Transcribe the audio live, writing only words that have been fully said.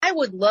I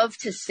would love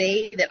to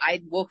say that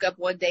I woke up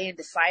one day and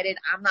decided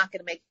I'm not going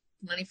to make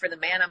money for the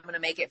man. I'm going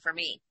to make it for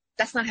me.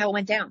 That's not how it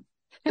went down.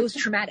 It was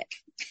traumatic.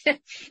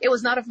 It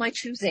was not of my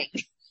choosing,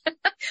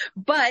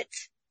 but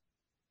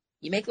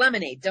you make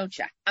lemonade, don't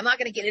you? I'm not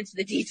going to get into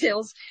the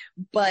details,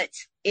 but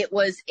it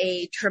was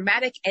a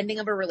traumatic ending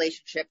of a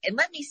relationship. And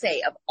let me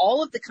say, of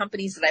all of the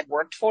companies that I've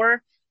worked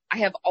for, I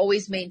have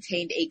always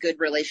maintained a good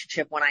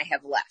relationship when I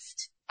have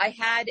left. I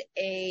had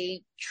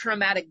a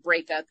traumatic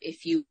breakup,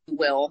 if you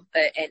will,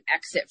 an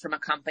exit from a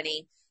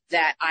company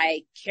that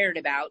I cared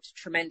about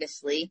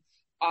tremendously.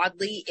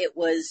 Oddly, it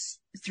was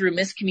through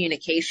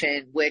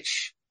miscommunication,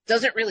 which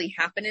doesn't really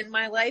happen in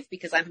my life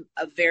because I'm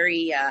a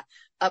very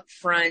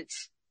upfront.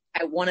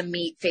 I want to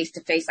meet face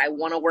to face. I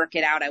want to work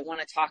it out. I want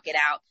to talk it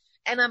out.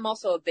 And I'm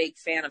also a big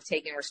fan of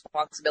taking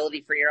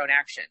responsibility for your own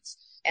actions.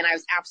 And I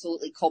was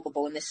absolutely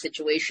culpable in this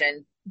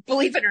situation.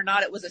 Believe it or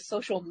not, it was a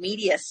social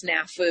media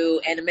snafu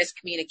and a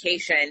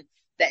miscommunication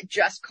that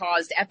just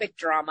caused epic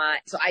drama.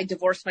 So I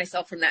divorced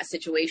myself from that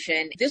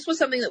situation. This was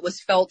something that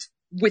was felt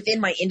within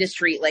my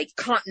industry, like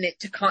continent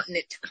to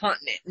continent to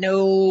continent,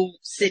 no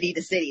city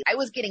to city. I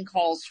was getting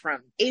calls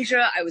from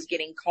Asia. I was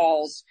getting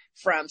calls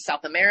from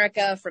South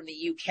America, from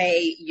the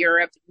UK,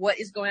 Europe. What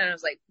is going on? I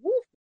was like, woo.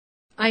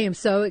 I am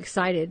so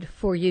excited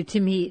for you to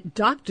meet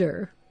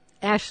Dr.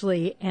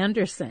 Ashley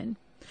Anderson,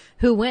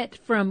 who went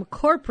from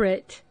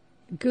corporate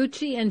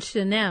Gucci and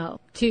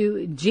Chanel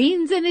to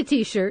jeans and a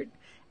t-shirt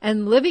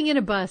and living in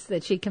a bus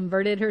that she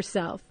converted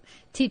herself,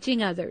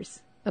 teaching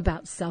others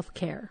about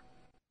self-care.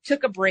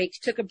 Took a break,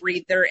 took a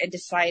breather, and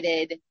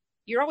decided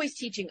you're always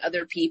teaching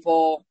other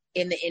people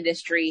in the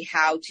industry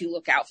how to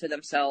look out for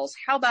themselves.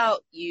 How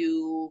about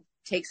you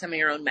take some of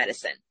your own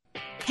medicine?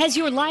 Has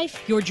your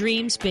life, your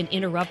dreams been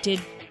interrupted?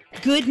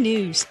 Good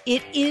news.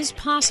 It is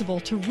possible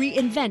to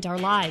reinvent our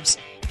lives.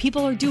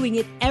 People are doing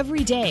it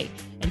every day,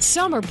 and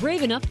some are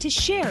brave enough to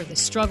share the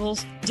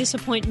struggles,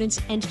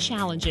 disappointments, and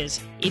challenges.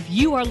 If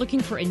you are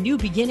looking for a new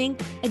beginning,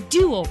 a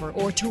do-over,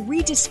 or to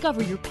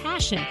rediscover your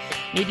passion,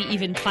 maybe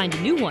even find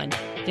a new one,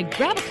 then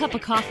grab a cup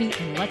of coffee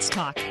and let's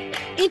talk.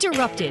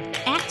 Interrupted,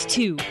 Act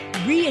 2,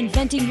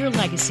 Reinventing Your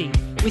Legacy,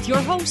 with your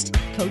host,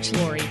 Coach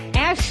Lori.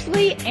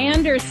 Ashley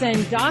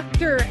Anderson,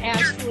 Dr.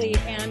 Ashley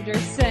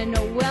Anderson,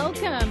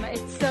 welcome.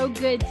 It's so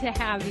good to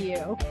have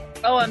you.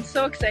 Oh, I'm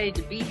so excited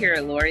to be here,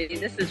 Lori.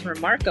 This is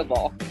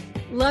remarkable.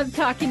 Love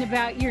talking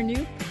about your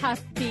new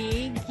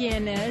puppy,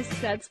 Guinness.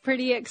 That's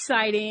pretty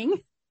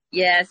exciting.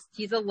 Yes,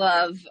 he's a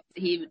love.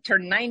 He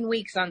turned 9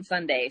 weeks on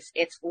Sundays.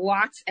 It's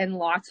lots and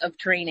lots of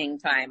training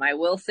time. I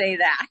will say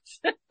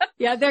that.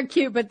 Yeah, they're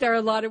cute, but they're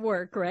a lot of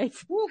work, right?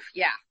 Oof,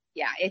 yeah.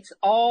 It's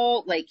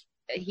all like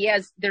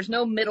there's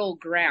no middle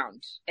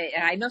ground.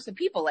 And I know some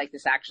people like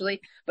this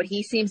actually, but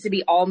he seems to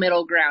be all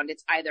middle ground.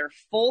 It's either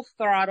full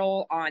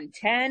throttle on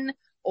 10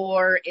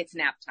 or it's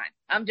nap time.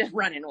 I'm just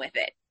running with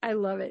it. I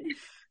love it.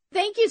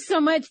 Thank you so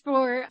much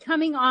for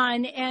coming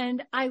on.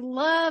 And I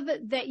love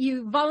that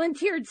you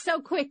volunteered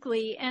so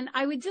quickly. And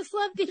I would just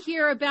love to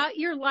hear about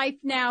your life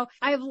now.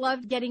 I have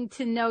loved getting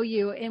to know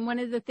you. And one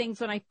of the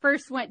things when I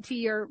first went to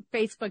your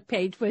Facebook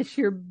page was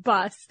your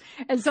bus.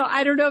 And so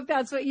I don't know if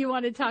that's what you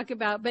want to talk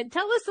about, but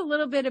tell us a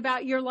little bit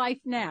about your life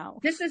now.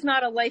 This is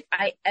not a life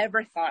I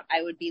ever thought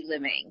I would be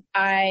living.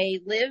 I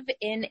live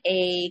in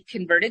a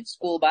converted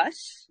school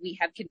bus. We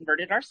have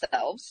converted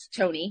ourselves.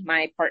 Tony,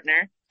 my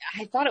partner,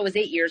 I thought it was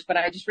 8 years, but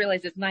I just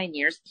realized it's 9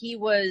 years. He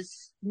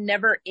was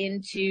never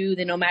into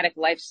the nomadic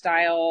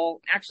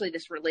lifestyle. Actually,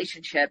 this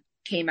relationship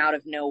came out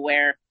of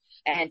nowhere,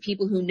 and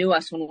people who knew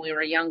us when we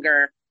were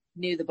younger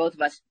knew the both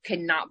of us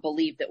cannot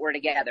believe that we're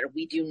together.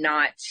 We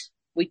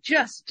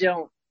just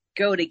don't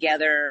go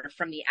together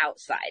from the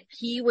outside.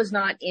 He was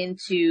not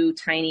into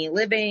tiny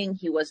living.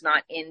 He was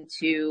not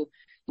into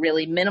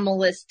really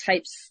minimalist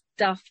type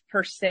stuff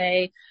per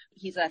se.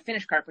 He's a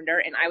Finnish carpenter,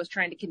 and I was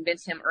trying to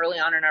convince him early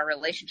on in our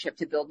relationship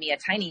to build me a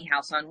tiny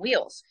house on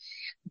wheels.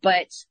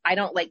 But I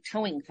don't like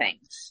towing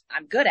things.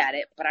 I'm good at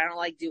it, but I don't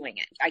like doing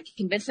it. I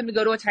convinced him to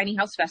go to a tiny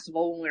house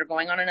festival when we were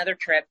going on another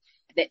trip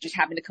that just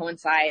happened to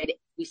coincide.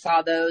 We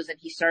saw those, and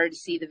he started to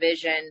see the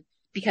vision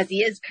because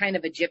he is kind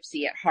of a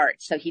gypsy at heart.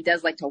 So he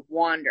does like to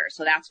wander.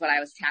 So that's what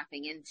I was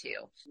tapping into.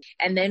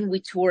 And then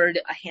we toured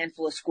a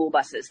handful of school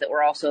buses that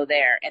were also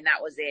there. And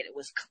that was it. It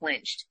was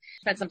clinched.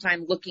 Spent some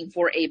time looking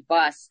for a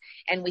bus.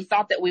 And we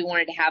thought that we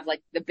wanted to have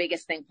like the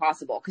biggest thing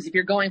possible. Because if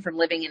you're going from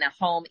living in a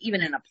home, even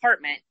an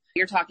apartment,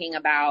 you're talking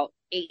about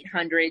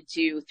 800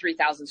 to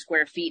 3,000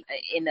 square feet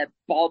in the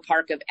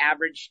ballpark of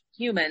average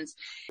humans.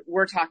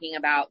 We're talking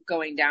about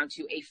going down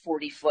to a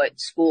 40-foot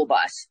school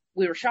bus.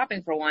 We were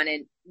shopping for one,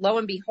 and lo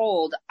and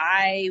behold,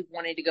 I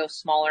wanted to go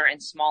smaller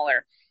and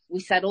smaller.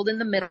 We settled in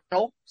the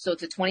middle, so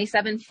it's a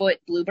 27-foot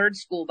Bluebird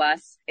school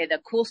bus. And the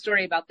cool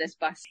story about this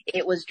bus,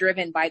 it was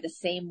driven by the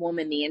same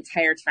woman the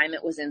entire time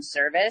it was in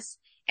service,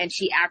 and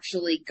she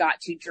actually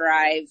got to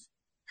drive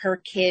her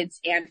kids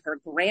and her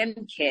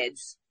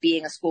grandkids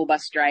being a school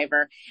bus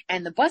driver.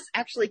 And the bus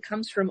actually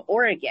comes from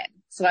Oregon.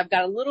 So I've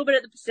got a little bit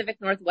of the Pacific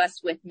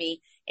Northwest with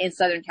me in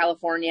Southern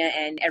California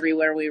and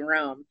everywhere we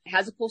roam. It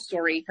has a cool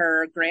story.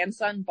 Her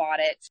grandson bought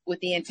it with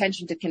the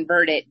intention to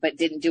convert it, but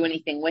didn't do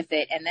anything with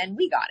it. And then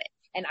we got it.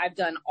 And I've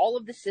done all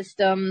of the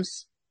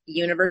systems,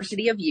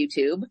 University of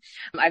YouTube.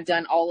 I've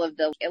done all of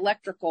the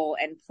electrical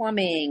and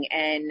plumbing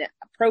and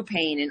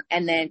propane.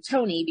 And then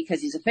Tony,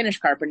 because he's a Finnish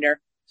carpenter,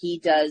 he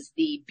does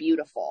the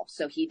beautiful.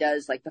 So he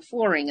does like the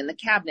flooring and the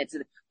cabinets.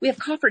 We have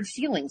coffered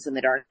ceilings in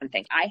the darn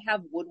thing. I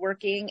have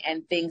woodworking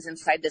and things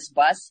inside this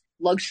bus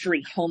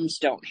luxury homes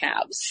don't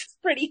have. It's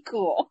pretty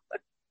cool.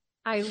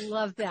 I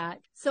love that.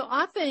 So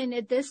often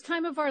at this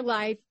time of our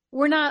life,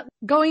 we're not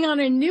going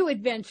on a new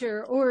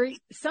adventure, or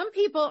some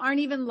people aren't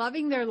even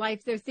loving their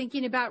life. They're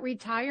thinking about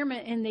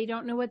retirement and they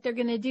don't know what they're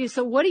going to do.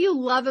 So what do you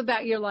love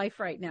about your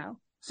life right now?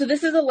 So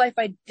this is a life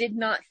I did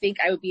not think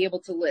I would be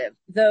able to live.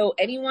 Though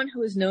anyone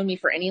who has known me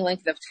for any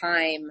length of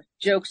time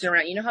jokes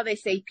around. You know how they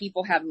say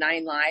people have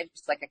 9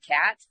 lives like a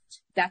cat?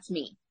 That's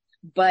me.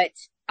 But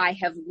I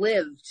have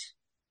lived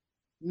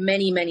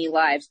many, many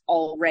lives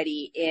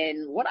already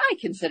in what I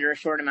consider a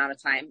short amount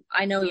of time.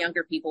 I know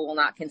younger people will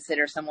not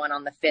consider someone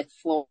on the 5th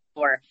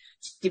floor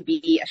to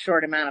be a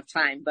short amount of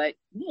time. But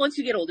once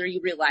you get older,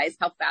 you realize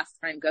how fast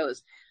time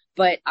goes.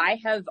 But I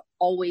have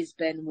always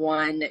been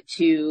one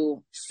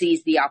to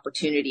seize the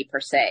opportunity per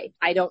se.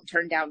 I don't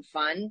turn down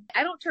fun.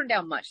 I don't turn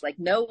down much. Like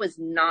no is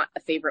not a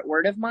favorite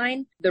word of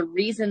mine. The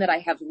reason that I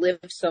have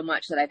lived so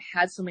much, that I've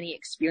had so many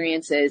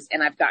experiences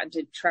and I've gotten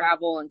to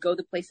travel and go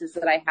the places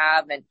that I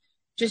have and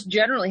just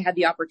generally had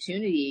the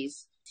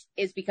opportunities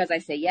is because I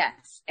say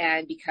yes.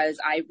 And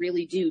because I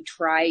really do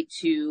try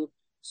to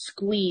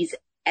squeeze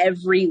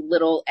every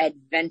little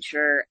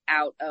adventure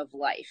out of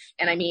life.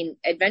 And I mean,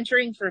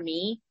 adventuring for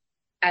me,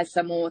 as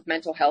someone with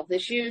mental health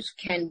issues,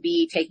 can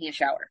be taking a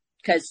shower,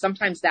 because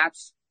sometimes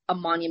that's a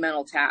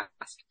monumental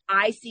task.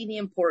 I see the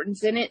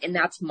importance in it, and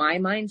that's my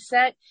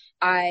mindset.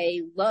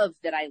 I love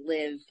that I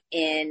live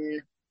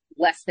in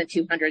less than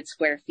 200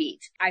 square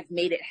feet. I've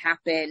made it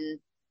happen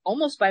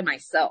almost by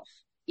myself.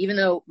 Even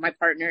though my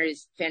partner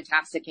is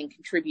fantastic and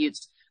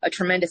contributes a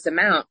tremendous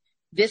amount,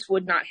 this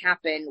would not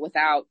happen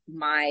without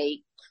my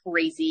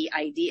crazy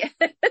ideas.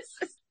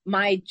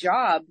 My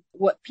job,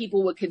 what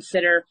people would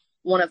consider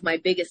one of my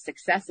biggest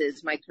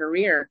successes, my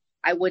career,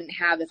 I wouldn't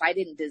have if I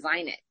didn't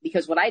design it.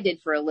 Because what I did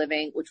for a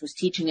living, which was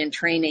teaching and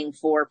training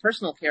for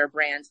personal care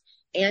brands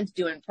and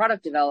doing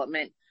product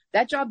development,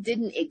 that job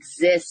didn't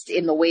exist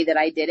in the way that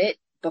I did it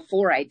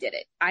before I did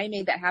it. I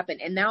made that happen.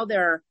 And now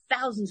there are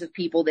thousands of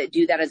people that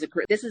do that as a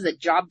career. This is a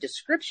job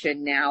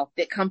description now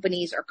that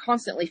companies are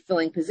constantly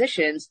filling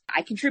positions.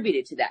 I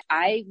contributed to that.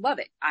 I love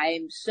it.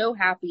 I'm so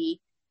happy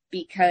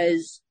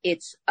because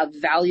it's a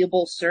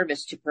valuable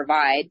service to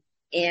provide.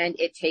 And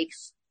it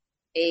takes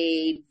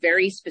a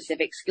very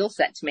specific skill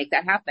set to make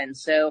that happen.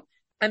 So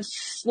I'm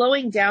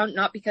slowing down,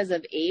 not because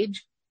of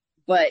age,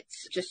 but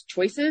just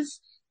choices.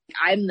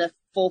 I'm the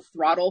full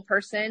throttle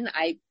person.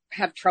 I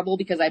have trouble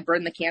because I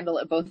burn the candle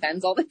at both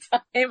ends all the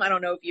time. I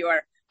don't know if you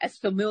are as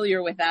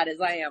familiar with that as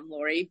I am,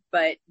 Lori,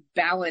 but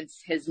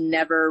balance has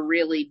never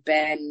really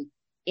been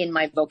in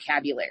my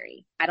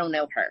vocabulary. I don't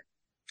know her.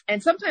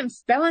 And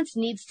sometimes balance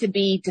needs to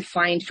be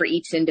defined for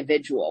each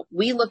individual.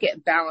 We look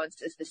at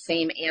balance as the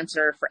same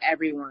answer for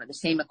everyone, or the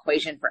same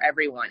equation for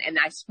everyone. And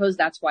I suppose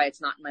that's why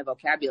it's not in my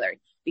vocabulary,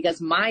 because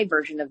my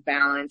version of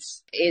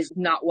balance is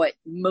not what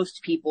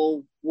most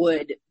people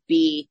would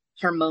be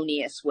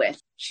harmonious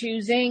with.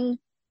 Choosing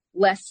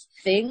less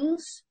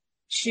things,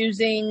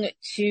 choosing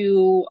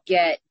to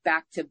get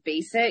back to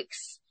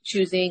basics,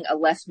 choosing a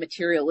less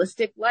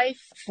materialistic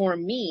life. For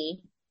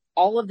me,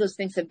 all of those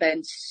things have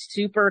been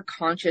super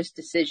conscious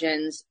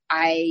decisions.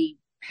 I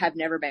have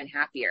never been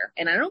happier.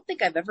 And I don't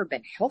think I've ever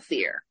been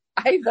healthier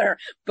either,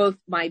 both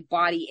my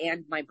body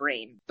and my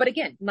brain. But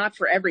again, not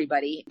for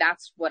everybody.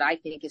 That's what I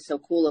think is so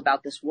cool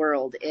about this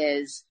world,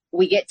 is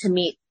we get to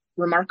meet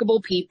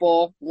remarkable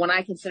people. When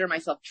I consider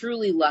myself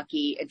truly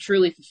lucky and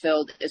truly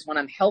fulfilled is when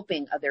I'm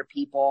helping other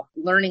people,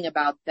 learning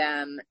about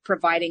them,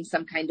 providing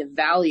some kind of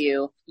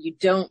value. You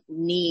don't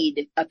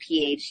need a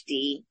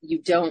PhD.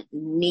 You don't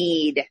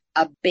need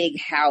a big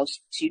house.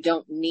 You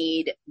don't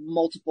need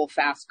multiple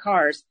fast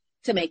cars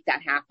to make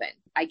that happen.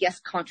 I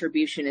guess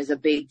contribution is a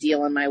big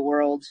deal in my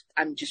world.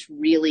 I'm just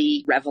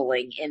really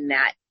reveling in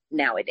that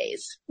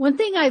nowadays. One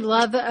thing I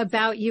love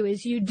about you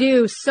is you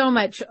do so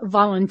much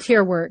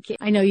volunteer work.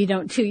 I know you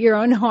don't toot your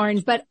own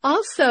horn, but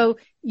also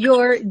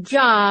your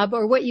job,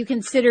 or what you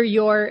consider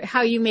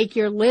how you make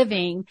your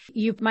living.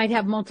 You might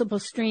have multiple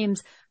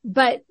streams,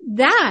 but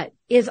that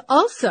is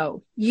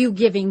also you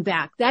giving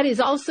back. That is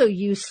also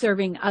you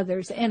serving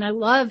others. And I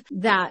love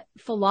that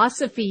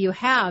philosophy you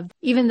have.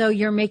 Even though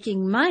you're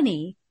making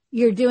money,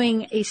 you're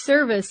doing a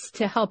service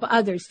to help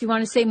others. Do you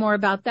want to say more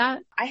about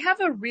that? I have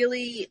a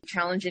really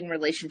challenging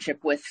relationship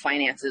with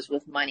finances,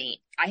 with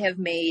money. I have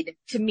made,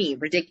 to me,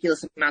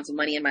 ridiculous amounts of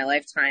money in my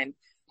lifetime,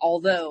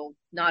 although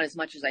not as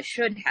much as I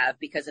should have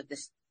because of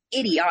this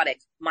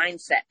idiotic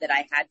mindset that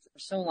I had for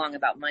so long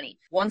about money.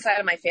 One side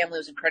of my family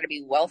was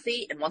incredibly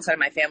wealthy and one side of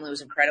my family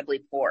was incredibly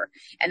poor.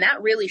 And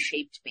that really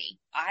shaped me.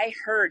 I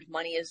heard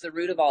money is the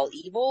root of all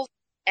evil.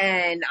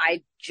 And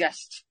I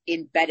just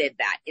embedded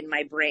that in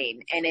my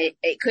brain, and it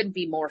couldn't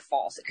be more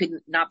false. It could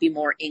not be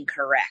more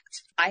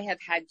incorrect. I have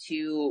had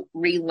to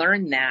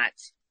relearn that.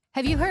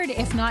 Have you heard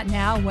if not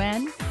now,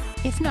 when?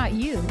 If not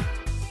you,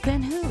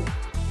 then who?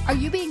 Are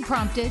you being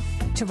prompted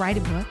to write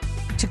a book,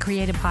 to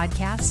create a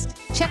podcast?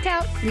 Check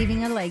out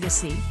Leaving a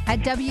Legacy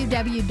at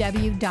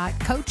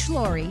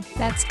www.coachlaurie,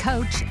 that's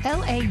Coach,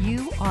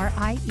 LAURIE.com.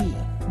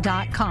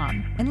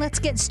 And let's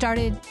get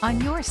started on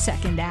your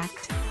second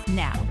act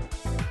now.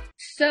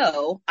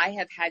 So I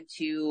have had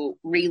to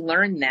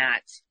relearn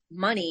that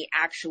money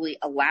actually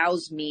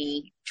allows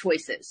me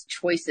choices.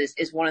 Choices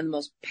is one of the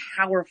most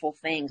powerful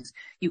things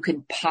you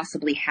can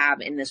possibly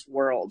have in this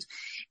world.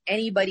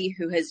 Anybody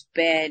who has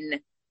been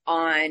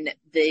on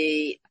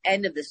the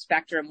end of the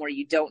spectrum where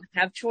you don't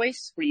have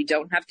choice, where you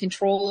don't have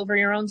control over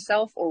your own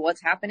self or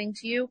what's happening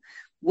to you,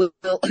 will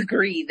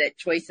agree that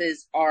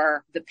choices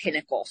are the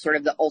pinnacle, sort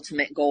of the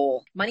ultimate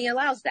goal. Money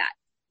allows that.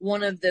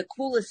 One of the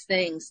coolest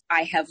things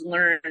I have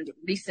learned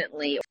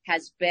recently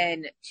has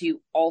been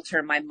to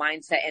alter my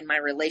mindset and my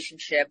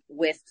relationship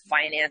with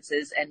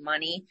finances and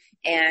money,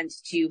 and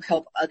to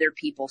help other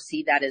people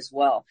see that as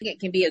well. It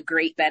can be a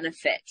great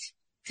benefit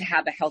to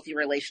have a healthy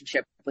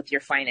relationship with your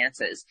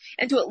finances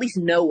and to at least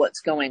know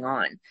what's going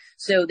on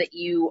so that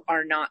you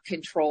are not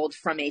controlled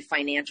from a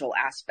financial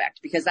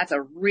aspect, because that's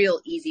a real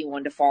easy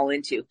one to fall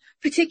into,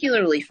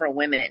 particularly for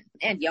women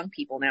and young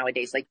people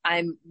nowadays. Like,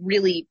 I'm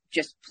really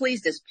just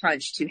pleased as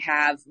punch to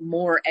have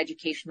more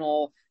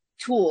educational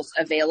tools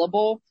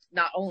available,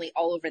 not only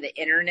all over the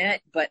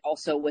internet, but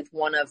also with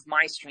one of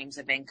my streams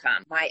of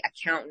income. My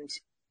accountant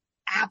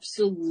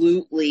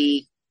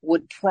absolutely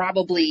would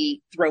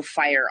probably throw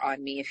fire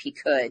on me if he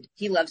could.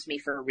 He loves me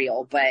for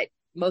real, but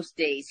most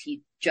days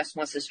he just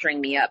wants to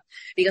string me up,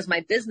 because my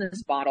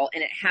business model,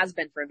 and it has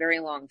been for a very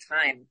long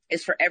time,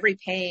 is for every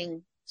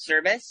paying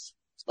service.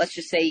 Let's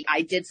just say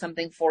I did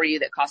something for you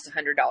that cost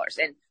 $100.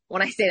 And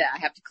when I say that, I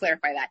have to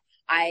clarify that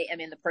I am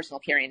in the personal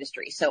care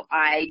industry. So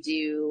I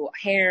do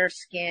hair,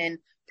 skin,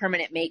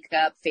 permanent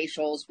makeup,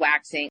 facials,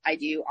 waxing. I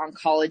do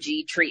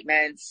oncology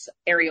treatments,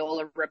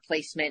 areola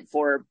replacement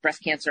for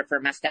breast cancer,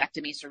 for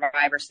mastectomy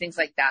survivors, things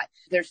like that.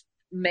 There's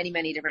many,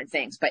 many different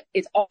things, but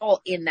it's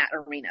all in that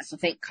arena. So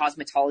think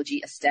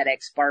cosmetology,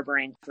 aesthetics,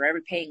 barbering. For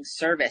every paying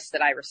service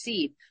that I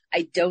receive,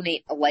 I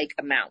donate a like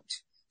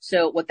amount.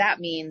 So what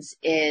that means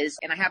is,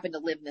 and I happen to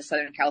live in the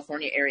Southern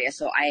California area,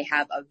 so I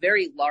have a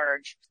very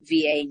large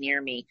VA near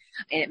me,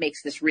 and it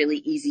makes this really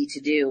easy to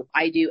do.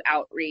 I do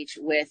outreach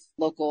with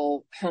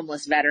local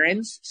homeless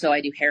veterans, so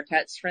I do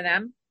haircuts for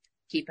them,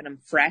 keeping them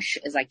fresh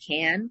as I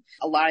can.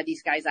 A lot of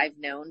these guys I've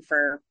known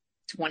for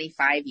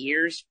 25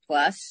 years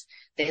plus.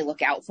 They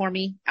look out for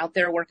me out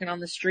there working on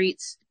the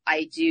streets.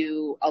 I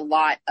do a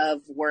lot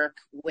of work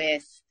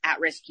with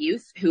at-risk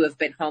youth who have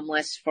been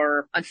homeless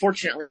for,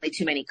 unfortunately,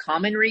 too many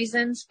common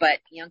reasons, but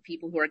young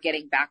people who are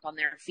getting back on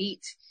their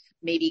feet,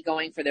 maybe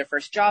going for their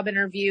first job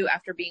interview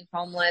after being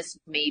homeless,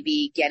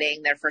 maybe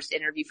getting their first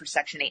interview for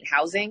Section 8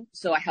 housing.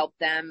 So I help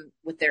them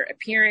with their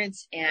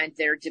appearance and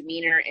their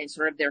demeanor and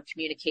sort of their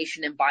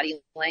communication and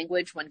body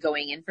language when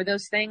going in for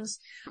those things.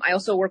 I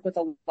also work with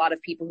a lot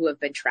of people who have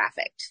been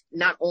trafficked,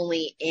 not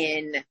only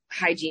in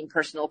hygiene,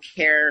 personal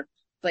care,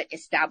 but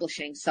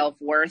establishing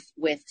self-worth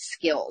with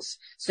skills.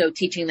 So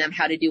teaching them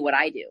how to do what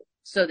I do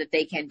so that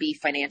they can be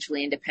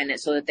financially independent,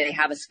 so that they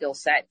have a skill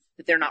set,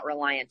 that they're not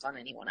reliant on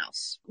anyone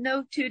else.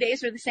 No 2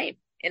 days are the same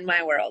in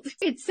my world.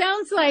 It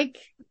sounds like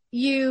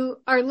you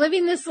are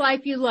living this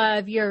life you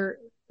love. You're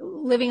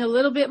living a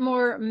little bit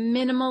more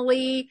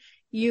minimally.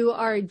 You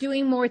are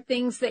doing more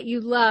things that you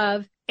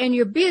love, and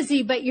you're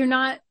busy, but you're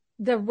not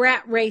the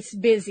rat race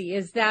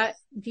busy.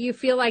 Do you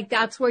feel like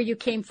that's where you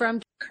came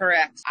from?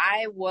 Correct.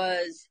 I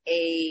was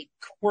a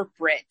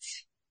corporate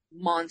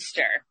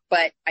monster,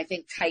 but I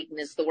think Titan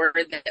is the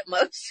word that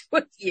most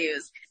would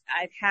use.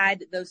 I've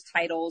had those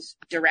titles,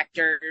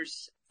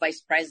 directors,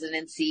 vice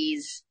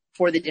presidencies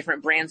for the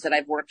different brands that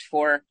I've worked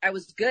for. I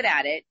was good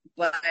at it,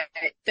 but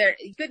they're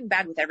good and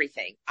bad with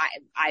everything,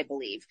 I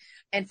believe.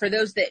 And for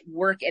those that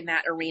work in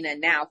that arena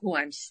now, who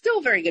I'm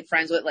still very good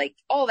friends with, like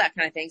all that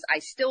kind of things, I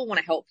still want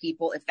to help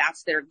people if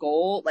that's their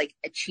goal, like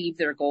achieve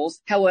their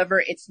goals.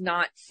 However, it's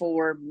not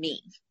for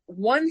me.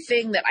 One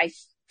thing that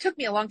took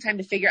me a long time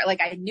to figure out,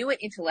 like I knew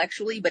it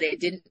intellectually, but it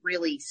didn't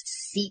really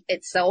seat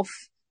itself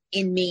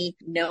in me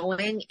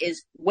knowing,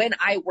 is when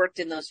I worked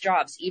in those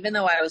jobs, even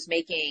though I was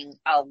making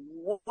a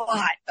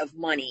lot of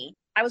money,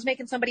 I was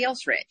making somebody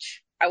else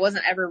rich. I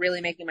wasn't ever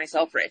really making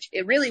myself rich.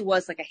 It really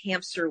was like a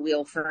hamster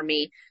wheel for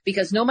me,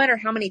 because no matter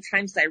how many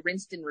times I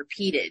rinsed and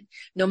repeated,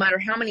 no matter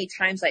how many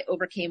times I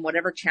overcame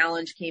whatever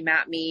challenge came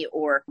at me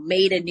or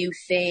made a new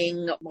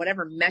thing,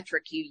 whatever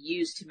metric you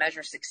use to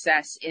measure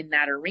success in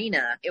that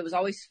arena, it was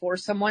always for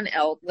someone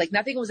else. Like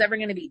nothing was ever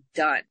going to be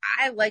done.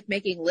 I like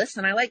making lists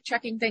and I like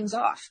checking things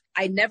off.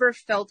 I never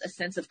felt a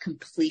sense of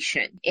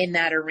completion in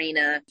that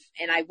arena,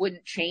 and I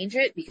wouldn't change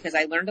it because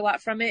I learned a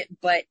lot from it,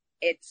 but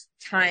it's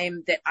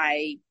time that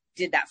I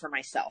did that for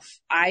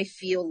myself. I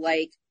feel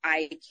like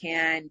I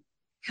can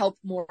help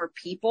more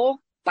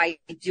people by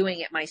doing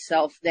it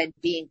myself than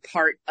being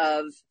part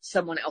of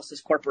someone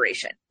else's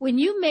corporation. When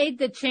you made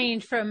the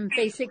change from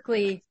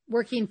basically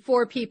working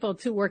for people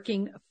to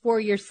working for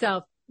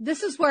yourself,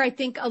 this is where I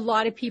think a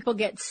lot of people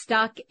get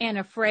stuck and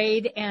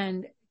afraid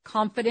and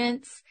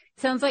confidence.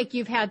 Sounds like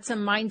you've had some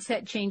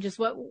mindset changes.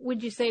 What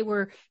would you say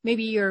were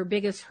maybe your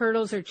biggest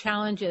hurdles or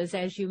challenges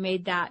as you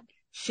made that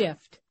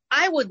shift?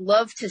 I would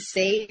love to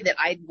say that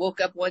I woke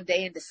up one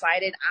day and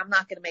decided I'm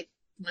not going to make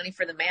money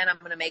for the man. I'm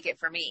going to make it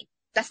for me.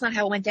 That's not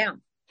how it went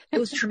down. It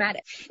was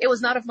traumatic. It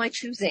was not of my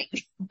choosing,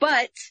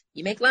 but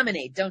you make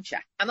lemonade, don't you?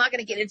 I'm not going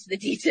to get into the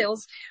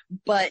details,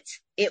 but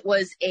it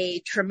was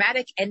a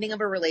traumatic ending of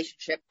a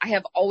relationship. I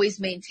have always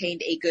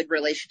maintained a good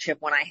relationship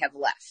when I have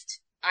left.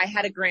 I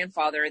had a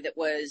grandfather that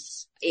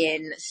was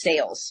in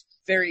sales,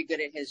 very good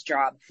at his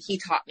job. He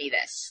taught me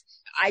this.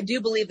 I do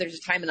believe there's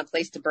a time and a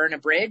place to burn a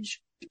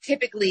bridge.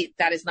 Typically,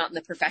 that is not in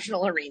the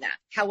professional arena.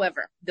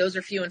 However, those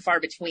are few and far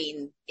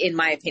between, in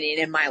my opinion,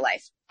 in my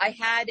life. I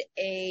had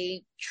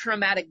a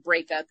traumatic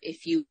breakup,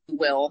 if you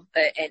will,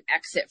 an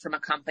exit from a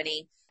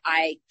company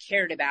I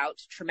cared about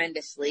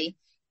tremendously.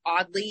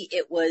 Oddly,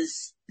 it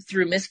was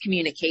through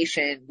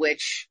miscommunication,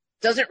 which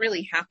doesn't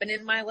really happen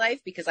in my life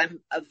because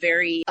I'm a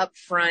very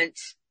upfront.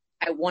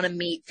 I want to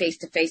meet face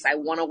to face. I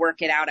want to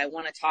work it out. I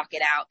want to talk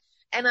it out.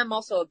 And I'm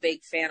also a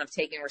big fan of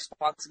taking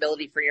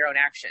responsibility for your own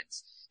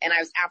actions. And I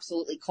was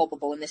absolutely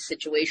culpable in this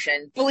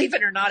situation. Believe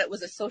it or not, it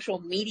was a social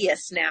media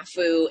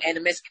snafu and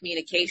a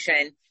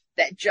miscommunication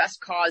that just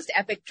caused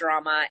epic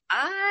drama.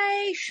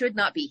 I should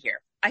not be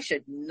here. I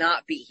should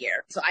not be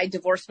here. So I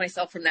divorced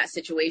myself from that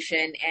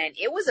situation, and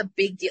it was a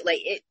big deal.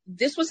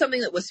 This was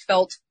something that was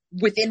felt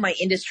within my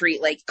industry,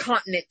 like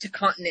continent to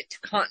continent to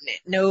continent,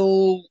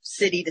 no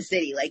city to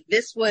city.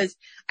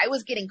 I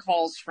was getting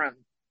calls from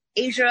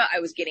Asia. I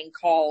was getting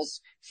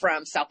calls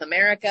from South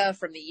America,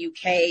 from the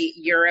UK,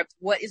 Europe.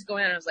 What is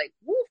going on? I was like,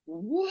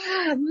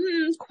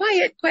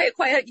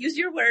 quiet. Use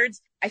your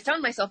words. I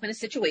found myself in a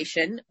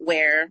situation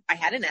where I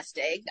had a nest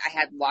egg. I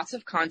had lots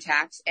of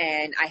contacts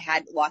and I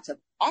had lots of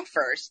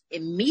offers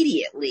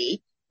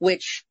immediately,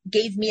 which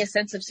gave me a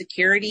sense of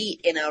security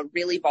in a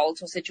really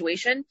volatile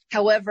situation.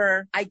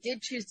 However, I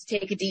did choose to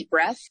take a deep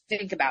breath,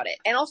 think about it.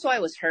 And also I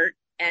was hurt.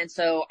 And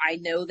so I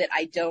know that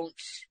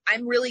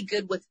I'm really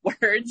good with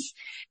words.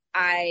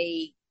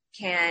 I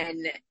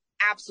can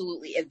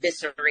absolutely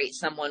eviscerate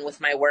someone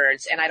with my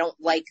words. And I don't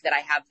like that I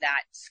have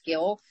that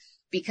skill,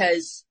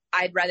 because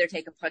I'd rather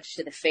take a punch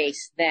to the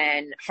face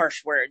than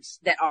harsh words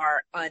that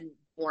are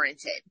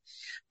unwarranted.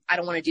 I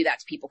don't want to do that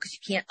to people, because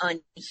you can't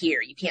unhear.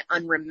 You can't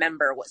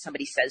unremember what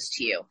somebody says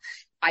to you.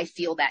 I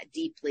feel that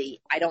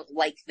deeply. I don't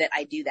like that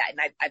I do that. And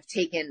I've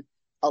taken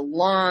a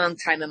long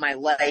time in my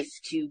life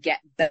to get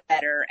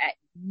better at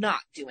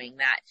not doing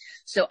that.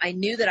 So I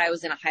knew that I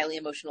was in a highly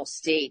emotional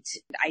state.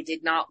 I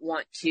did not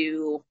want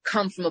to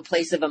come from a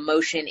place of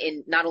emotion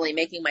in not only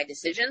making my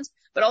decisions,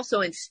 but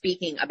also in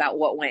speaking about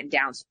what went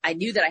down. So I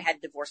knew that I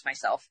had to divorce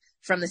myself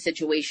from the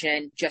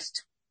situation,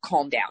 just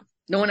calm down.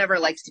 No one ever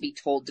likes to be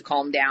told to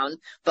calm down,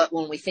 but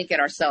when we think it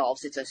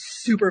ourselves, it's a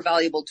super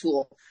valuable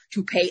tool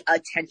to pay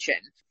attention.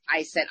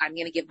 I said, I'm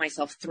going to give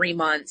myself 3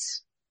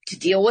 months to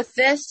deal with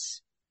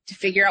this, to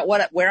figure out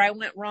where I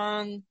went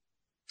wrong,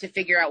 to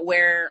figure out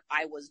where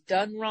I was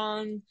done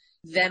wrong.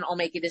 Then I'll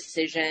make a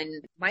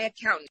decision. My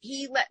accountant,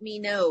 he let me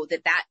know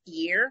that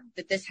year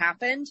that this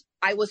happened,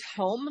 I was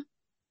home,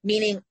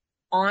 meaning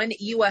on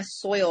U.S.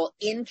 soil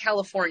in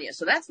California.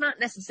 So that's not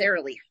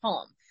necessarily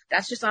home.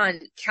 That's just on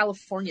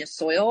California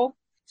soil,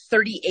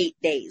 38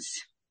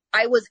 days.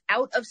 I was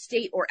out of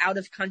state or out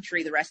of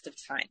country the rest of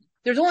time.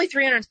 There's only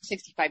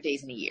 365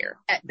 days in a year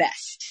at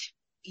best.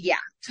 Yeah.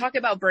 Talk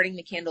about burning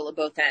the candle at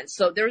both ends.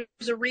 So there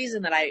was a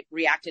reason that I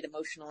reacted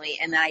emotionally,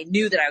 and that I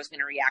knew that I was going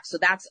to react. So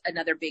that's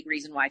another big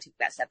reason why I took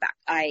that step back.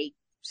 I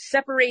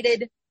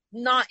separated,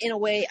 not in a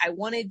way I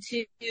wanted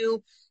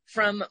to,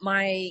 from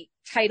my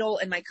title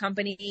and my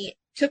company,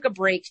 took a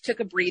break,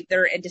 took a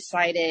breather, and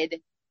decided,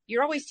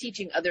 you're always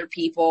teaching other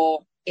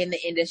people in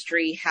the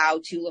industry how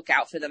to look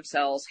out for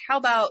themselves. How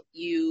about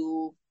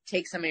you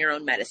take some of your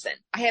own medicine?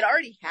 I had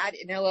already had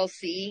an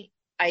LLC.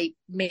 I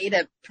made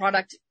a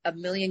product a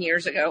million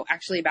years ago,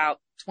 actually about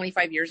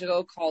 25 years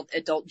ago, called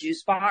Adult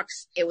Juice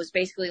Box. It was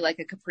basically like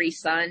a Capri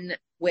Sun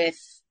with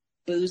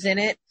booze in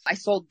it. I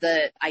sold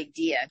the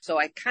idea. So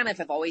I kind of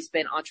have always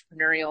been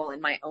entrepreneurial in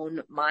my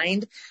own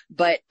mind,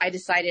 but I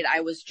decided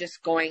I was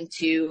just going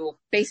to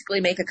basically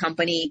make a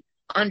company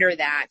under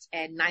that,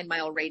 and 9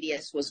 Mile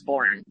Radius was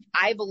born.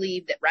 I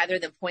believe that rather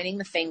than pointing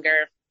the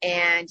finger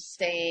and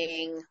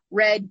saying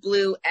red,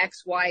 blue,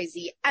 X, Y,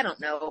 Z, I don't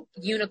know,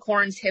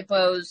 unicorns,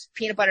 hippos,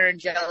 peanut butter and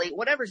jelly,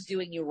 whatever's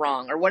doing you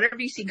wrong or whatever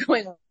you see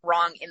going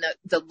wrong in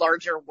the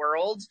larger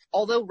world,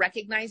 although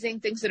recognizing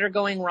things that are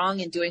going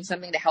wrong and doing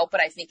something to help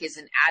it, I think is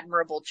an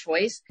admirable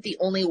choice. The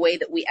only way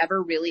that we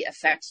ever really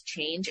affect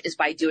change is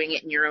by doing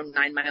it in your own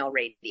 9 Mile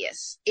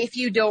Radius. If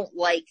you don't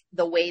like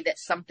the way that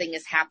something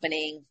is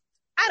happening,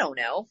 I don't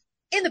know,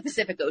 in the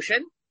Pacific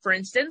Ocean, for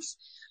instance,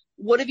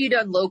 what have you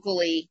done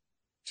locally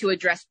to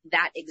address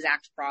that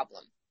exact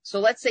problem? So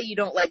let's say you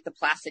don't like the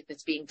plastic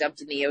that's being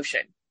dumped in the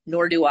ocean,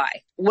 nor do I.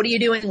 What are you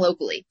doing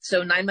locally?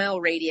 So 9 Mile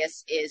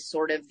Radius is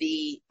sort of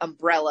the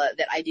umbrella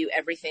that I do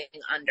everything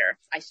under.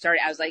 I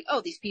was like,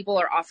 oh, these people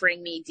are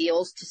offering me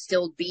deals to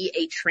still be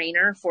a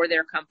trainer for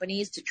their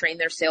companies, to train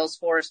their sales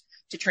force,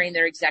 to train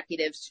their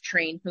executives, to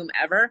train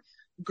whomever.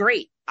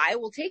 Great. I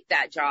will take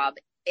that job.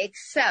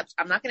 Except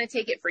I'm not going to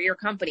take it for your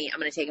company. I'm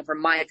going to take it for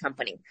my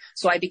company.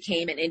 So I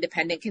became an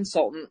independent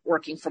consultant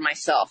working for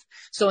myself.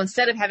 So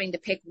instead of having to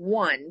pick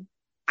one,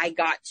 I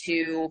got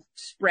to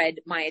spread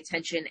my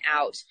attention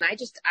out. And I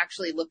just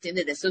actually looked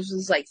into this. This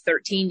was like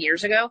 13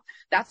 years ago.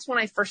 That's when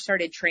I first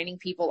started training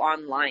people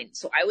online.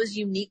 So I was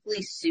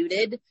uniquely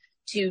suited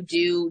to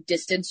do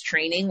distance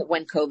training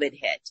when COVID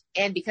hit.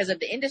 And because of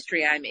the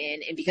industry I'm in,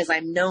 and because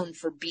I'm known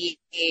for being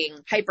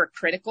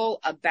hypercritical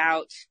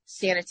about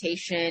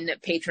sanitation,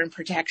 patron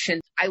protection,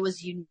 I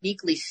was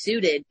uniquely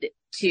suited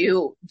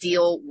to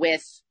deal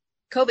with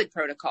COVID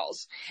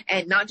protocols.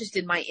 And not just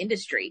in my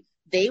industry.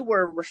 They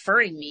were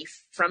referring me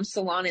from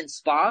salon and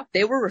spa.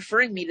 They were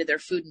referring me to their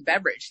food and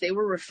beverage. They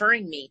were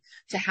referring me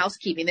to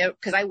housekeeping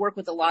because I work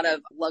with a lot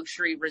of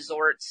luxury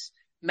resorts,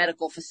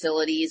 medical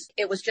facilities.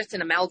 It was just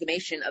an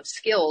amalgamation of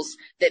skills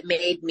that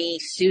made me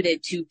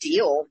suited to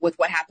deal with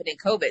what happened in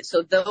COVID.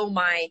 So though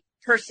my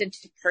person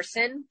to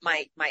person,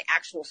 my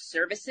actual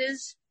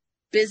services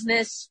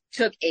business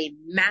took a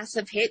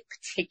massive hit,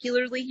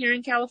 particularly here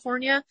in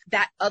California,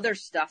 that other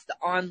stuff, the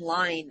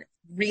online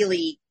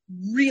really,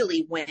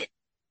 really went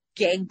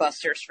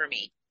gangbusters for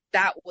me.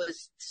 That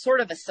was sort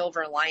of a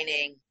silver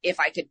lining, if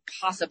I could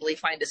possibly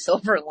find a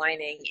silver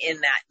lining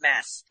in that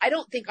mess. I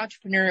don't think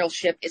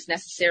entrepreneurship is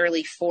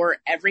necessarily for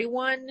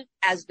everyone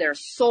as their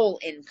sole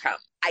income.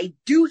 I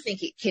do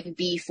think it can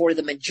be for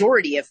the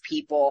majority of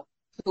people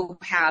who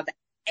have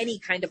any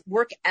kind of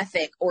work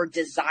ethic or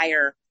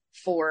desire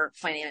for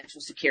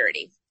financial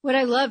security. What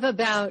I love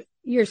about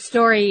your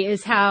story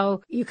is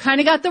how you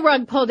kind of got the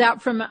rug pulled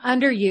out from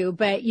under you,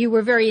 but you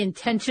were very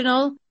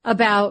intentional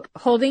about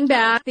holding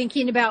back,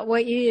 thinking about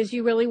what it is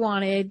you really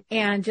wanted,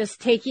 and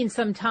just taking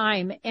some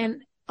time.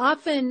 And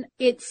often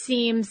it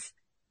seems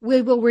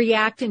we will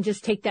react and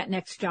just take that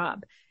next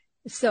job.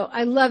 So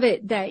I love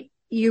it that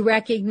you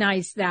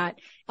recognize that.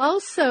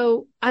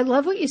 Also, I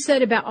love what you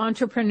said about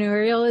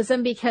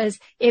entrepreneurialism, because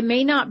it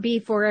may not be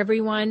for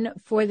everyone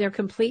for their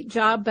complete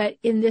job, but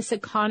in this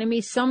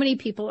economy, so many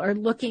people are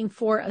looking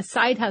for a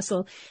side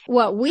hustle.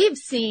 What we've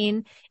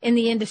seen in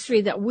the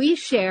industry that we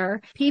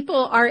share,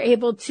 people are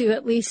able to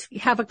at least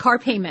have a car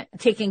payment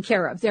taken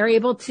care of. They're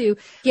able to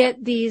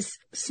get these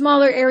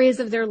smaller areas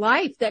of their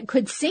life that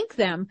could sink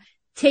them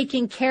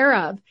taken care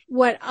of.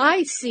 What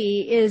I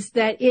see is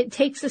that it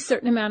takes a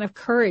certain amount of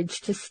courage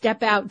to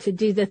step out, to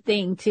do the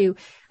thing, to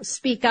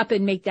speak up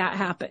and make that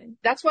happen.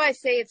 That's why I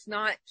say it's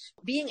not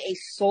being a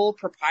sole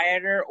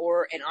proprietor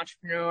or an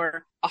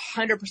entrepreneur.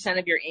 100%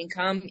 of your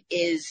income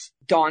is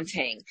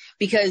daunting,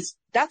 because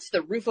that's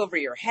the roof over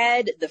your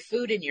head, the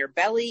food in your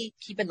belly,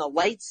 keeping the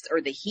lights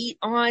or the heat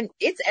on.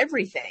 It's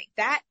everything.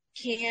 That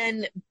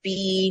can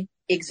be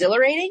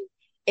exhilarating.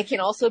 It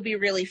can also be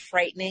really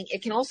frightening.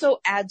 It can also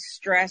add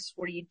stress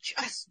where you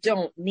just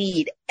don't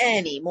need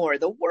any more.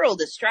 The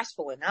world is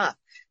stressful enough.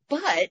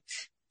 But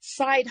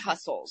side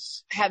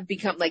hustles have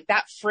become, like,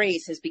 that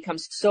phrase has become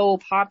so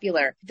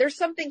popular. There's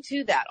something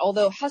to that.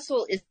 Although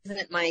hustle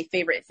isn't my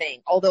favorite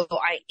thing. Although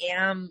I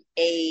am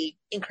a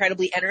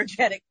incredibly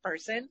energetic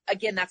person.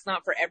 Again, that's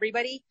not for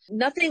everybody.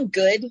 Nothing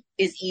good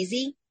is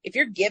easy. If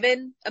you're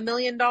given $1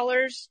 million,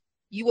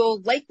 you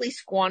will likely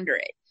squander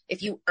it.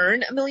 If you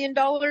earn $1 million,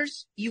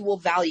 you will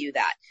value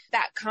that.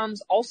 That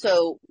comes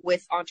also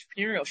with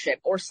entrepreneurship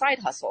or side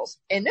hustles.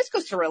 And this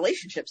goes to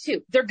relationships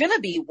too. They're going to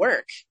be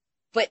work,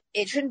 but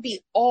it shouldn't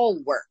be all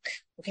work.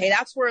 Okay.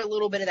 That's where a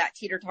little bit of that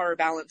teeter-totter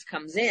balance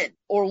comes in.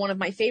 Or one of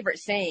my favorite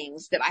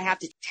sayings that I have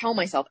to tell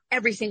myself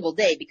every single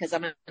day, because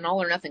I'm an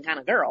all or nothing kind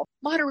of girl: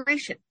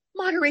 moderation.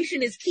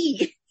 Moderation is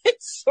key.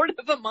 It's sort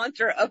of a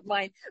mantra of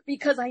mine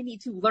because I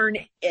need to learn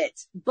it.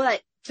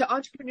 But to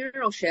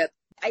entrepreneurship,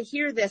 I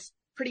hear this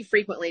pretty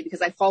frequently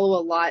because I follow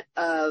a lot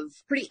of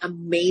pretty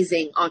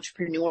amazing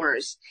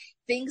entrepreneurs.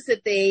 Things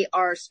that they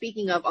are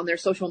speaking of on their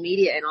social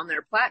media and on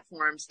their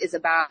platforms is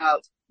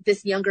about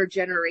this younger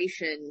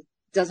generation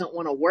doesn't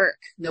want to work.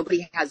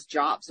 Nobody has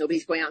jobs.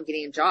 Nobody's going out and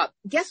getting a job.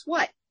 Guess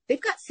what? They've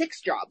got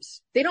 6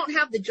 jobs. They don't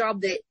have the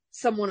job that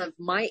someone of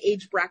my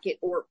age bracket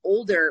or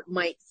older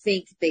might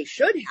think they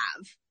should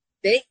have.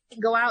 They can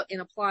go out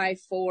and apply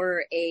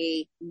for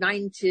a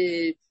 9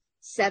 to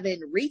 7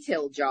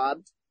 retail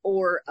job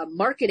or a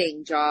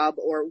marketing job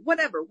or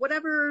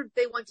whatever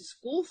they went to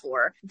school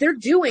for. They're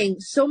doing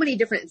so many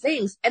different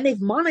things and they've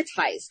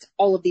monetized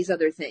all of these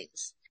other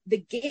things. The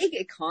gig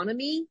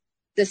economy,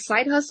 the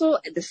side hustle,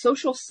 the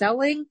social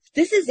selling,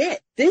 this is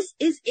it. This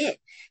is it.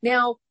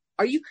 Now,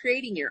 are you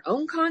creating your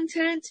own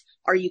content?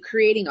 Are you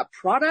creating a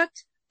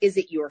product? Is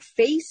it your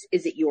face?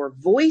 Is it your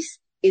voice?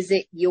 Is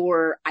it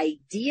your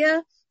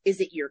idea? Is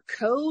it your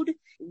code?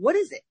 What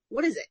is it?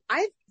 What is it?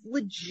 I've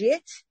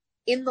legit,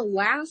 in the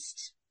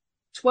last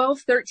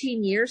 12,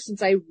 13 years,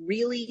 since I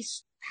really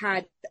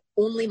had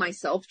only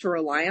myself to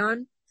rely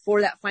on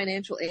for that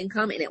financial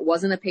income, and it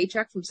wasn't a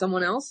paycheck from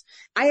someone else,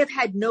 I have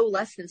had no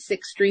less than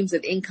 6 streams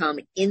of income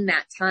in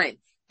that time.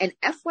 And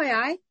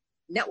FYI,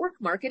 network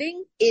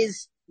marketing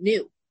is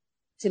new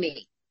to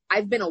me.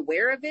 I've been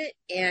aware of it,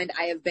 and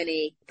I have been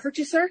a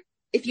purchaser,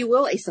 if you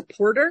will, a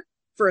supporter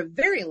for a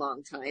very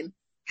long time.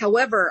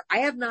 However, I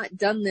have not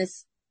done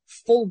this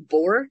full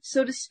bore,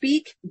 so to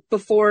speak,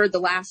 before the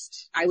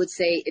last, I would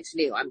say it's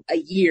new. I'm a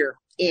year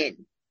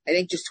in, I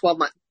think just 12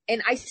 months.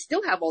 And I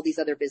still have all these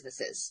other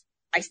businesses.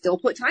 I still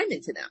put time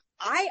into them.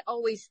 I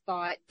always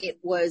thought it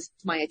was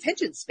my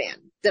attention span,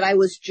 that I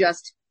was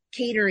just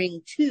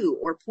catering to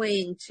or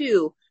playing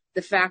to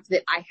the fact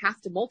that I have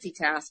to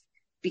multitask,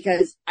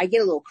 because I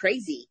get a little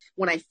crazy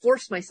when I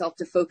force myself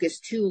to focus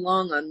too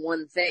long on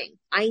one thing.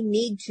 I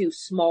need to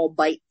small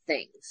bite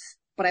things,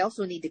 but I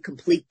also need to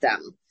complete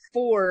them.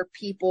 For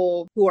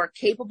people who are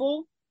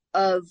capable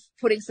of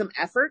putting some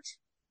effort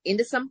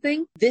into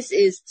something, this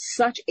is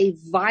such a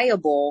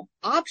viable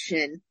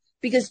option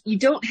because you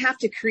don't have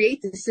to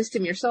create the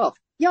system yourself.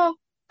 Y'all,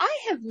 I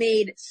have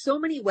made so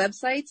many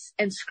websites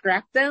and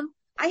scrapped them.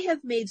 I have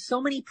made so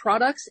many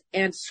products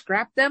and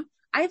scrapped them.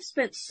 I have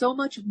spent so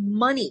much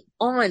money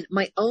on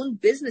my own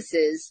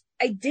businesses.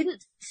 I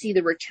didn't see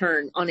the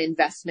return on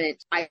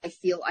investment I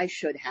feel I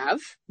should have,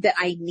 that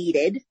I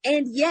needed.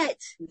 And yet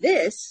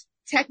this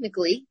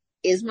technically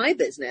is my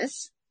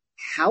business.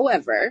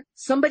 However,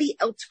 somebody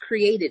else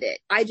created it.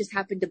 I just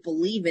happen to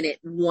believe in it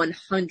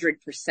 100%.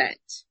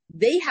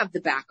 They have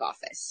the back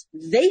office.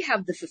 They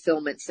have the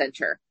fulfillment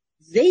center.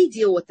 They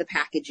deal with the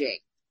packaging.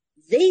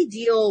 They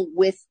deal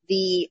with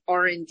the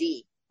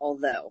R&D,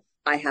 although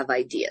I have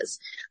ideas.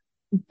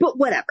 But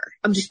whatever.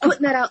 I'm just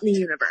putting that out in the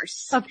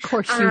universe. Of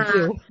course you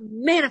do.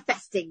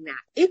 Manifesting that.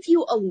 If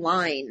you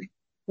align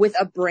with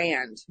a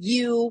brand,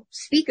 you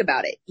speak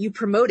about it, you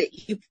promote it,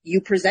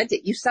 you present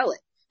it, you sell it.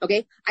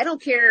 Okay. I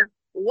don't care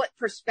what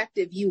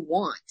perspective you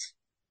want.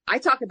 I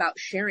talk about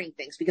sharing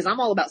things because I'm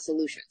all about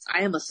solutions.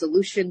 I am a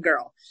solution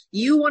girl.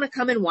 You want to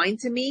come and whine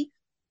to me?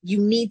 You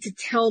need to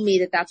tell me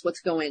that that's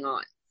what's going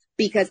on,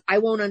 because I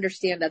won't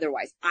understand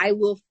otherwise. I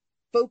will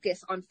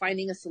focus on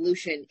finding a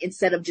solution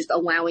instead of just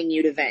allowing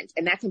you to vent.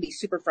 And that can be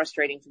super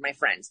frustrating for my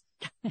friends.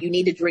 You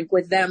need to drink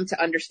with them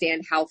to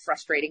understand how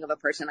frustrating of a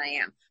person I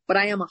am. But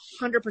I am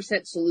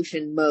 100%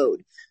 solution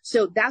mode.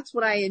 So that's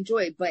what I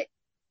enjoy. But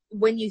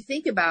when you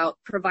think about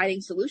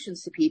providing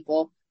solutions to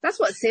people, that's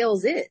what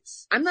sales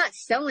is. I'm not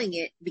selling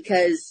it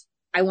because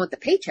I want the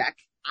paycheck.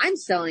 I'm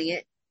selling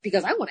it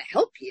because I want to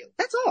help you.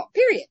 That's all,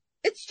 period.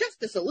 It's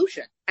just a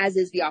solution, as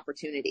is the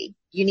opportunity.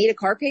 You need a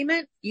car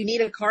payment. You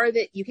need a car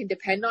that you can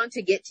depend on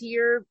to get to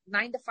your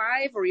 9 to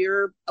 5 or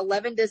your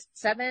 11 to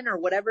 7 or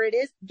whatever it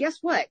is. Guess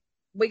what?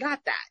 We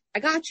got that. I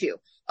got you.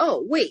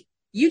 Oh, wait.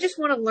 You just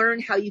want to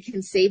learn how you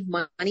can save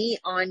money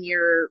on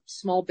your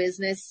small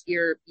business,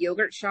 your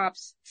yogurt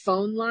shop's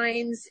phone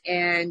lines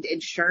and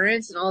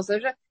insurance and all this other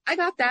stuff. I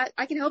got that.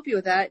 I can help you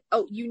with that.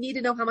 Oh, you need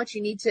to know how much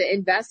you need to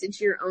invest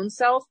into your own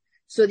self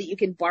so that you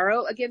can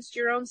borrow against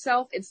your own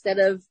self instead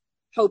of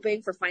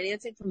hoping for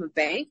financing from a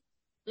bank.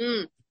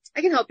 I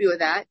can help you with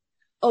that.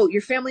 Oh,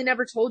 your family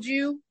never told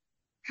you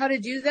how to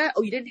do that?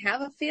 Oh, you didn't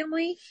have a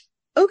family?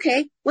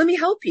 Okay, let me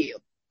help you.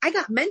 I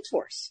got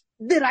mentors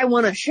that I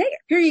want to share.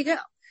 Here you go.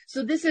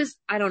 So this is,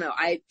 I don't know,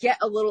 I get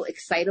a little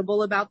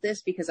excitable about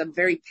this because I'm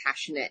very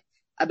passionate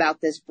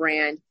about this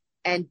brand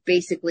and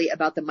basically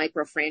about the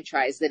micro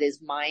franchise that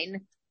is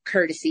mine,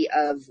 courtesy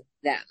of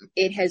them.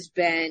 It has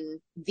been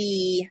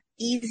the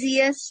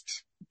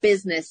easiest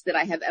business that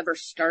I have ever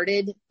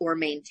started or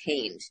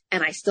maintained.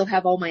 And I still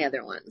have all my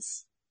other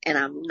ones and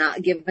I'm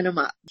not giving them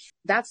up.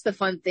 That's the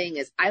fun thing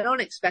is I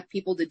don't expect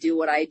people to do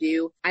what I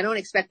do. I don't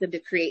expect them to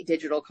create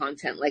digital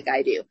content like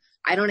I do.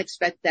 I don't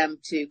expect them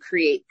to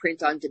create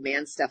print on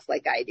demand stuff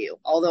like I do.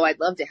 Although I'd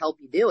love to help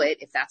you do it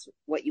if that's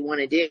what you want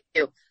to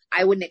do.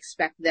 I wouldn't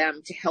expect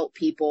them to help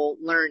people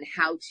learn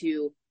how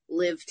to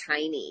live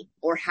tiny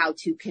or how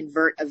to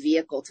convert a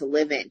vehicle to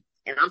live in.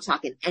 And I'm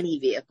talking any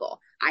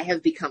vehicle. I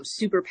have become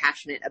super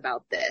passionate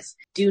about this.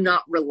 Do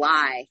not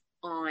rely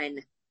on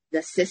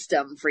the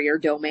system for your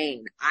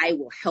domain. I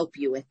will help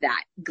you with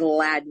that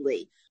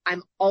gladly.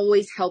 I'm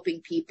always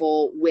helping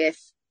people with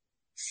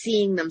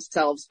seeing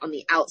themselves on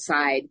the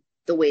outside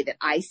the way that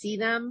I see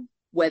them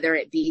whether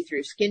it be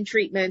through skin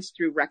treatments,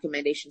 through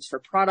recommendations for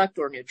product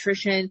or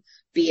nutrition,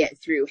 be it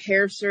through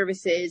hair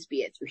services, be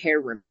it through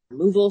hair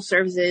removal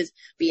services,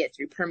 be it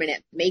through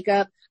permanent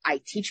makeup.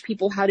 I teach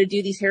people how to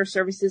do these hair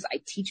services.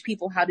 I teach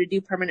people how to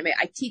do permanent makeup.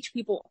 I teach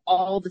people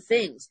all the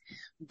things,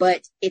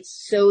 but it's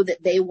so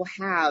that they will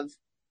have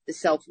the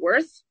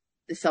self-worth,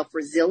 the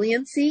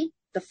self-resiliency,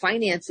 the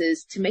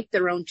finances to make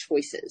their own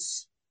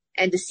choices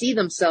and to see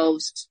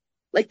themselves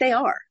like they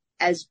are,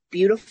 as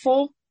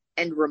beautiful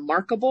and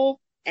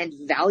remarkable and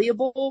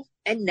valuable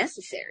and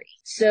necessary.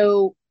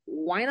 So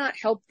why not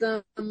help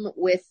them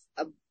with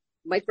a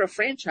micro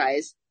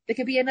franchise that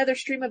could be another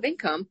stream of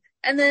income?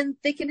 And then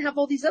they can have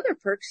all these other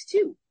perks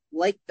too,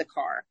 like the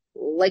car,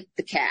 like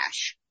the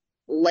cash,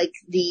 like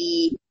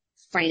the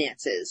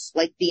finances,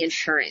 like the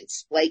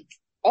insurance, like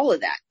all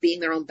of that, being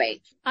their own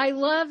bank. I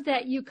love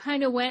that you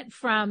kind of went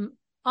from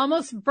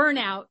almost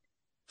burnout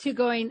to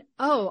going,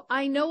 oh,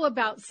 I know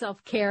about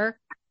self-care.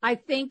 I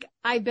think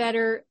I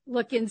better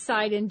look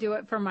inside and do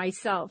it for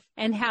myself.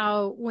 And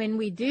how when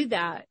we do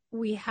that,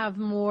 we have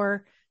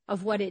more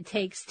of what it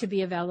takes to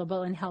be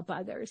available and help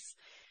others.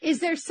 Is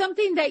there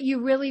something that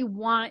you really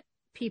want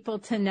people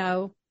to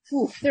know?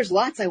 There's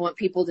lots I want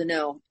people to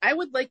know. I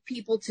would like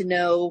people to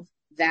know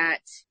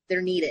that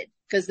they're needed,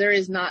 because there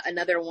is not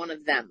another one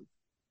of them.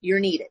 You're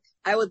needed.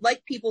 I would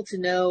like people to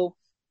know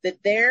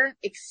that their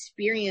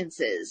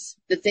experiences,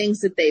 the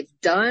things that they've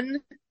done,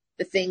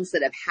 the things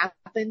that have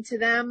happened to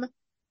them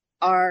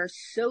are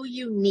so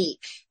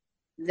unique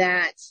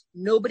that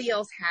nobody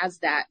else has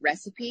that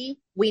recipe.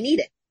 We need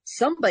it.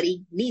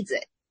 Somebody needs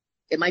it.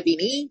 It might be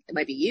me. It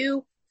might be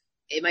you.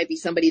 It might be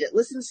somebody that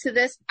listens to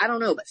this. I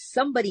don't know, but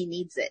somebody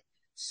needs it.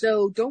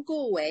 So don't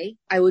go away.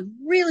 I would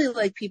really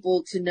like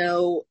people to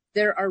know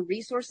there are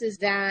resources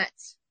that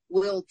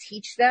will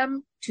teach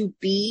them to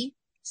be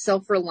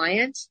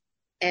self-reliant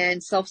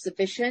and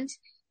self-sufficient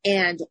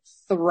and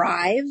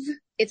thrive.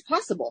 It's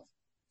possible.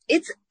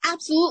 It's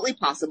absolutely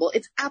possible.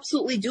 It's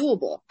absolutely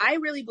doable. I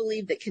really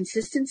believe that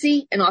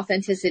consistency and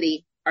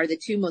authenticity are the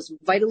two most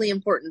vitally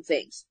important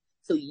things.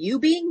 So you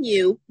being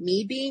you,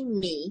 me being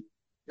me,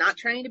 not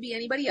trying to be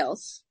anybody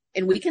else.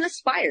 And we can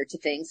aspire to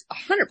things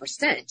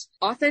 100%.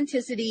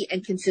 Authenticity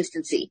and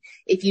consistency.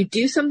 If you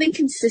do something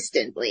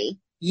consistently,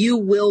 you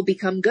will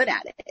become good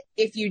at it.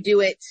 If you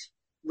do it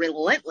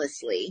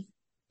relentlessly,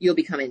 you'll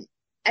become an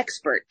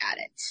expert at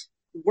it.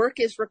 Work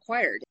is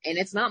required. And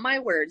it's not my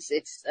words.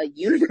 It's a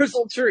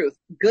universal truth.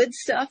 Good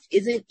stuff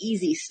isn't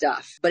easy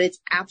stuff, but it's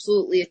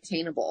absolutely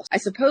attainable. I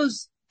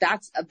suppose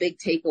that's a big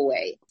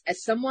takeaway.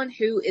 As someone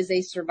who is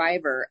a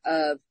survivor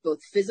of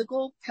both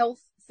physical health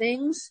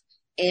things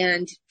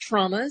and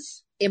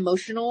traumas,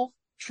 emotional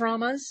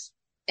traumas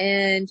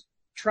and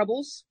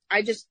troubles,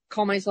 I just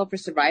call myself a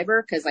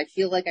survivor because I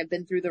feel like I've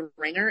been through the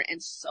ringer,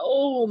 and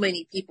so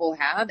many people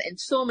have, and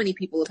so many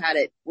people have had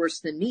it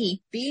worse than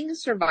me. Being a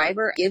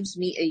survivor gives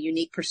me a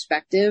unique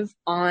perspective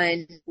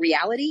on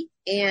reality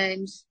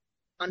and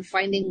on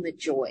finding the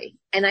joy.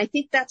 And I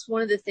think that's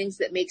one of the things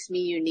that makes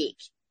me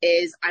unique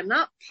is I'm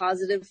not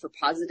positive for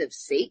positive's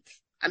sake.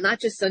 I'm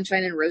not just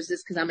sunshine and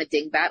roses because I'm a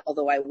dingbat,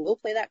 although I will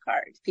play that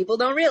card. People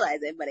don't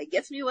realize it, but it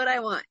gets me what I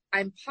want.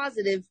 I'm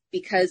positive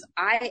because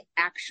I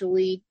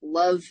actually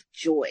love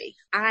joy.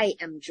 I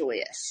am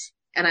joyous,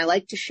 and I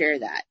like to share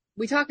that.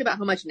 We talk about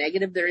how much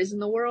negative there is in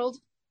the world,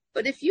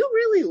 but if you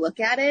really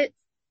look at it,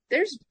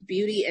 there's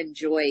beauty and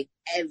joy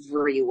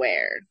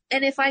everywhere.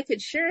 And if I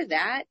could share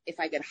that, if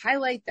I could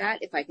highlight that,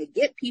 if I could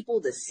get people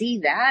to see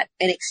that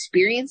and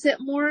experience it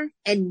more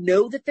and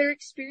know that they're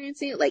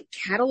experiencing it, like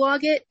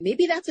catalog it,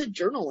 maybe that's a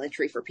journal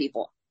entry for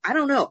people. I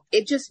don't know.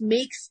 It just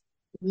makes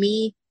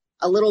me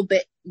a little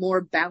bit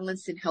more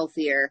balanced and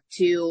healthier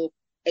to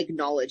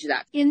acknowledge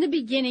that. In the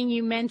beginning,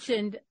 you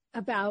mentioned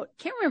about,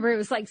 can't remember, it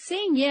was like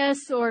saying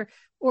yes or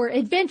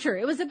adventure.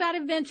 It was about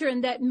adventure,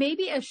 and that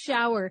maybe a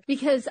shower,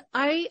 because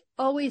I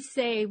always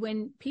say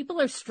when people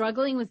are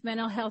struggling with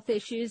mental health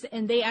issues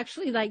and they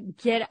actually like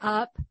get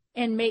up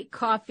and make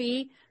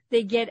coffee,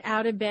 they get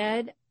out of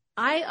bed,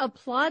 I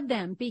applaud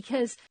them,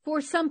 because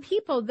for some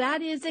people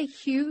that is a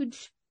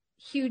huge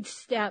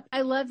step.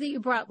 I love that you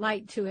brought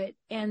light to it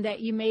and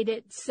that you made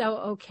it so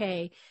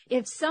okay.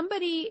 If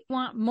somebody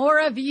want more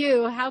of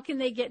you, how can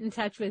they get in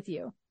touch with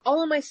you?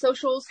 All of my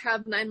socials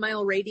have 9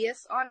 Mile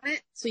Radius on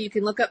it. So you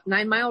can look up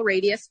 9 Mile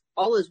Radius.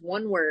 All is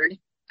one word.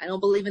 I don't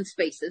believe in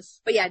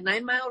spaces. But yeah,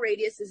 9 Mile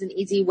Radius is an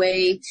easy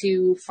way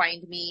to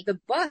find me.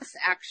 The bus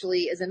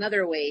actually is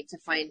another way to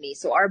find me.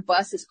 So our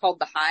bus is called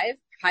the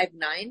Hive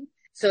 9.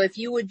 So if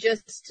you would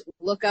just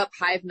look up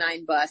Hive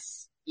 9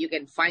 bus, you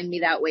can find me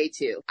that way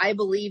too. I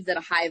believe that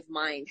a hive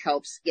mind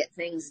helps get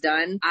things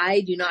done.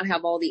 I do not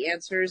have all the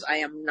answers. I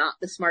am not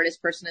the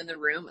smartest person in the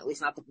room, at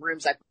least not the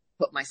rooms I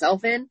put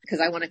myself in,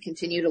 because I want to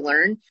continue to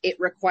learn. It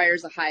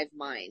requires a hive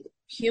mind.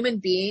 Human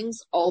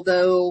beings,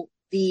 although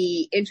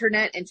the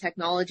internet and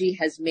technology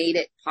has made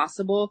it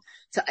possible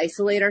to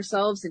isolate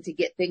ourselves and to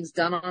get things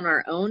done on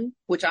our own,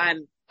 which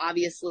I'm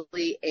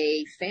obviously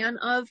a fan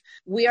of,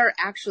 we are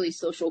actually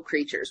social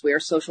creatures. We are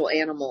social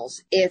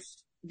animals. If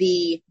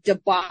the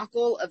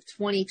debacle of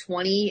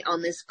 2020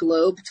 on this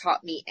globe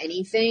taught me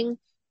anything,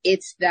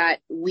 it's that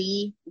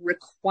we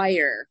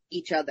require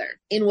each other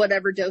in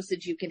whatever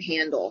dosage you can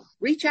handle.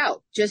 Reach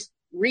out. Just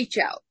reach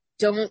out.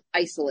 Don't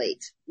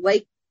isolate.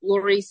 Like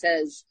Lori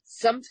says,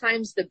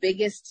 sometimes the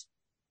biggest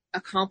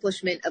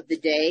accomplishment of the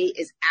day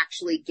is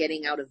actually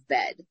getting out of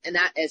bed. And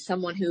that, as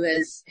someone who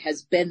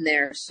has been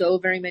there so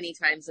very many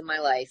times in my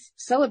life,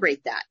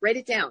 celebrate that. Write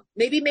it down.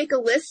 Maybe make a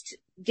list,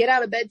 get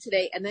out of bed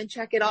today, and then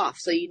check it off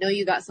so you know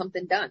you got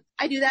something done.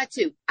 I do that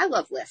too. I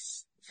love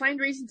lists. Find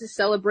reason to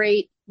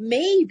celebrate.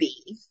 Maybe,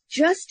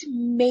 just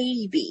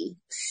maybe,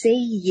 say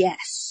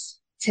yes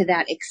to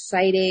that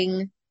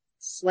exciting,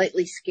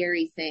 slightly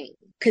scary thing.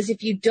 Because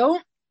if you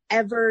don't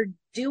ever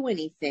do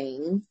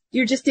anything,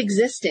 you're just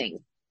existing.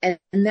 And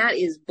that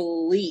is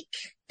bleak.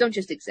 Don't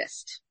just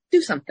exist.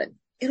 Do something.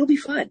 It'll be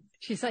fun.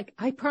 She's like,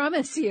 I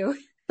promise you.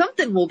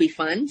 Something will be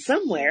fun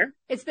somewhere.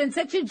 It's been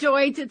such a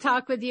joy to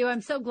talk with you.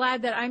 I'm so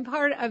glad that I'm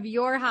part of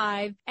your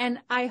hive. And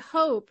I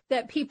hope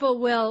that people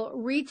will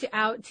reach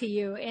out to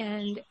you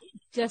and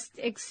just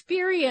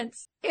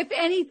experience, if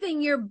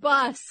anything, your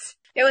bus.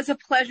 It was a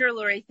pleasure,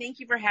 Lori. Thank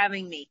you for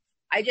having me.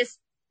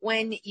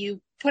 When you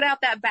put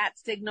out that bat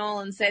signal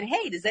and said,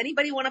 hey, does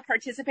anybody want to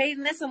participate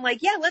in this? I'm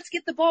like, yeah, let's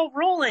get the ball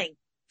rolling.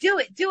 Do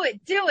it, do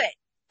it, do it.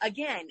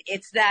 Again,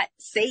 it's that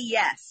say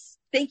yes.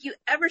 Thank you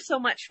ever so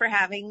much for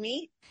having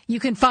me. You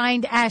can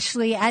find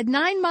Ashley at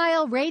 9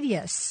 Mile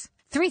Radius.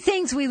 3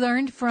 things we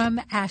learned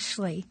from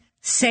Ashley.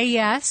 Say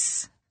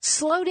yes,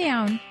 slow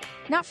down,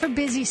 not for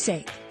busy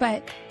sake,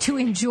 but to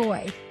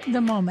enjoy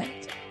the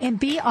moment, and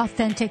be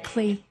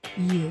authentically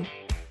you.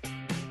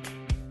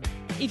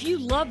 If you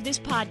love this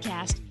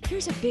podcast,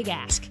 here's a big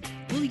ask.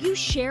 Will you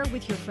share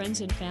with your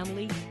friends and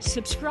family?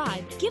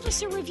 Subscribe, give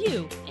us a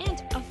review, and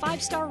a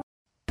 5-star.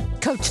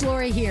 Coach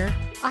Lori here.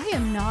 I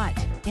am not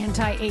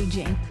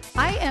anti-aging.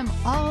 I am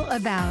all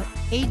about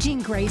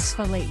aging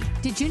gracefully.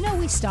 Did you know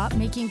we stop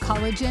making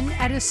collagen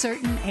at a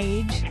certain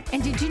age?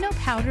 And did you know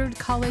powdered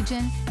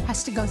collagen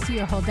has to go through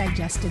your whole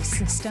digestive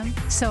system?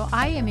 So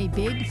I am a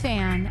big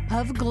fan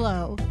of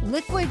Glow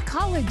Liquid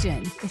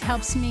Collagen. It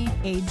helps me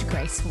age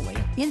gracefully,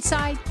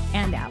 inside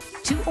and out.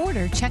 To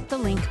order, check the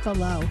link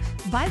below.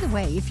 By the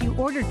way, if you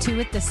order 2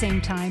 at the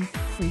same time,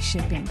 free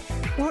shipping.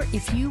 Or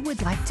if you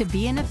would like to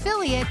be an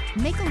affiliate,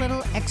 make a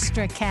little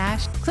extra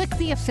cash, click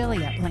the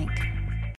affiliate link.